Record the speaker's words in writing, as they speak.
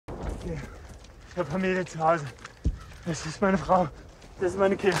Ich habe Familie zu Hause. Das ist meine Frau. Das ist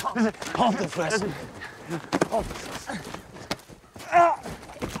meine Kinder. Auf die Fresse. Auf die Fresse.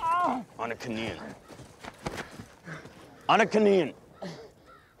 On a Canadian. On a Canadian.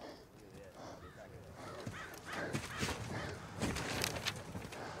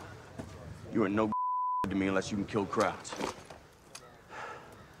 You are no to me unless you can kill crowds.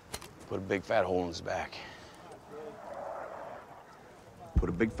 Put a big fat hole in his back. Put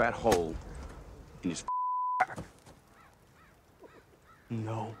a big fat hole in his back.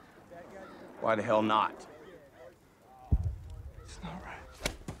 No. Why the hell not? It's not right.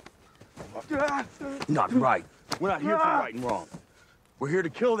 Not right. We're not here for right and wrong. We're here to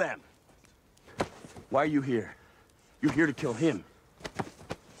kill them. Why are you here? You're here to kill him.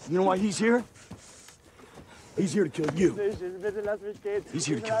 You know why he's here? He's here to kill you. He's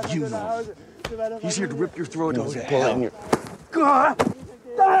here to kill you, Norman. He's here to rip your throat out and pull it in your...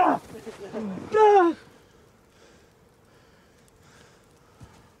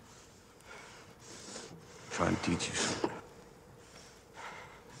 Trying to teach you something.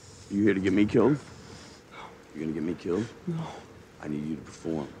 You here to get me killed? You're gonna get me killed? No. I need you to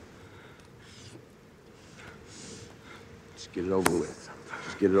perform. Just get it over with.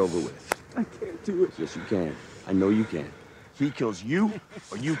 Just get it over with. I can't do it. Yes, you can. I know you can. He kills you,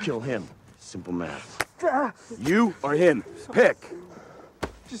 or you kill him. Simple math. You or him. Pick.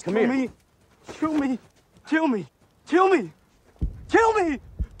 Just Come kill here. me. Kill me. Kill me. Kill me. Kill me.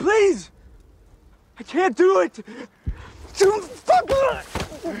 Please. I can't do it. Don't fuck it.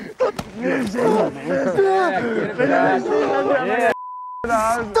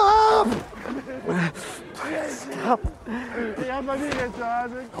 Stop! Stop!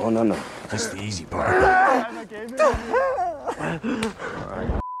 Oh, no. That's the easy part. All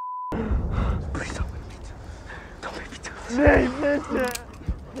right. Please don't make me do this.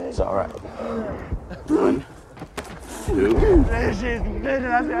 It's all right. 1, 2.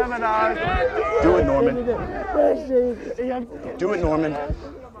 Do it, Norman. Do it, Norman.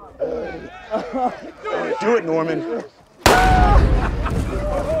 Do it, Norman.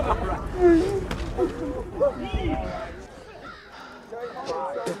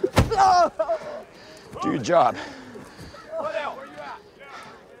 Do your job.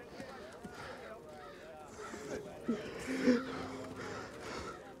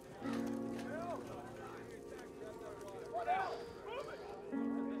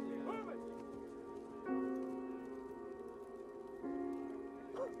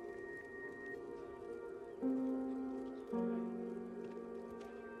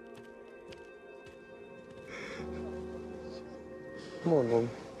 Come on, Logan.